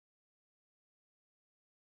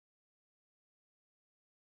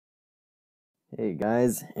Hey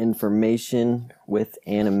guys, information with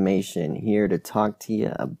animation here to talk to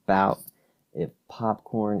you about if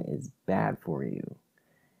popcorn is bad for you.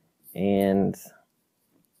 And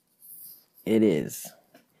it is.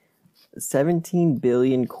 17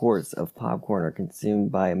 billion quarts of popcorn are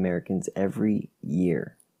consumed by Americans every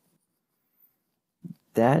year.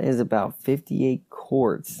 That is about 58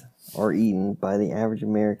 quarts are eaten by the average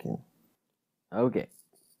American. Okay,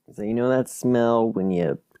 so you know that smell when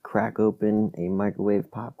you crack open a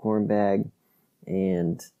microwave popcorn bag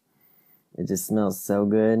and it just smells so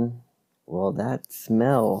good? Well, that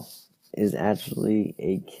smell is actually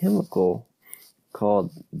a chemical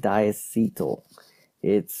called diacetyl.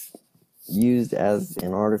 It's used as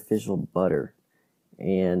an artificial butter,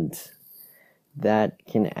 and that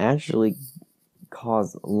can actually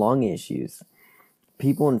cause lung issues.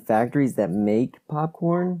 People in factories that make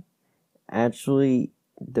popcorn actually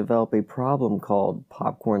develop a problem called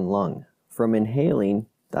popcorn lung from inhaling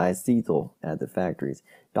diacetyl at the factories.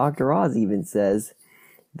 Dr. Oz even says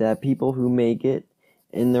that people who make it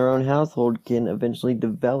in their own household can eventually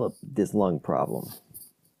develop this lung problem.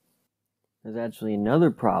 There's actually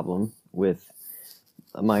another problem with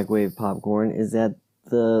microwave popcorn is that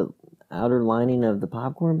the outer lining of the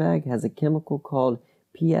popcorn bag has a chemical called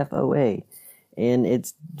PFOA, and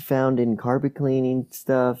it's found in carpet cleaning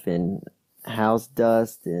stuff and house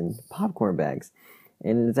dust and popcorn bags.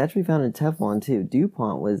 And it's actually found in Teflon too.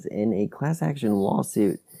 DuPont was in a class action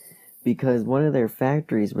lawsuit because one of their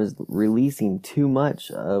factories was releasing too much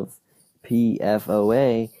of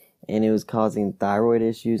PFOA, and it was causing thyroid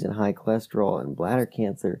issues and high cholesterol and bladder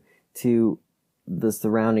cancer to the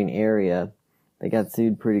surrounding area. They got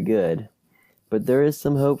sued pretty good. But there is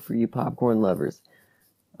some hope for you popcorn lovers.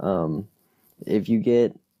 If you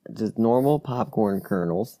get just normal popcorn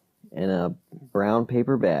kernels in a brown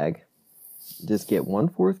paper bag, just get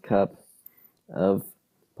 1/4 cup of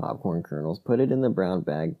popcorn kernels, put it in the brown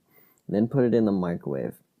bag, then put it in the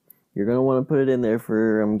microwave. You're going to want to put it in there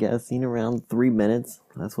for, I'm guessing, around 3 minutes.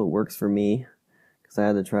 That's what works for me, because I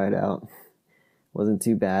had to try it out. Wasn't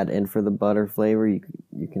too bad. And for the butter flavor, you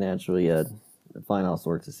can actually find all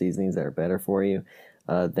sorts of seasonings that are better for you.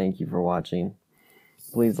 Thank you for watching.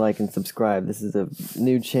 Please like and subscribe. This is a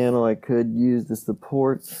new channel. I could use the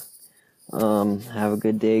support. Have a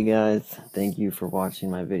good day, guys. Thank you for watching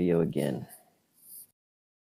my video again.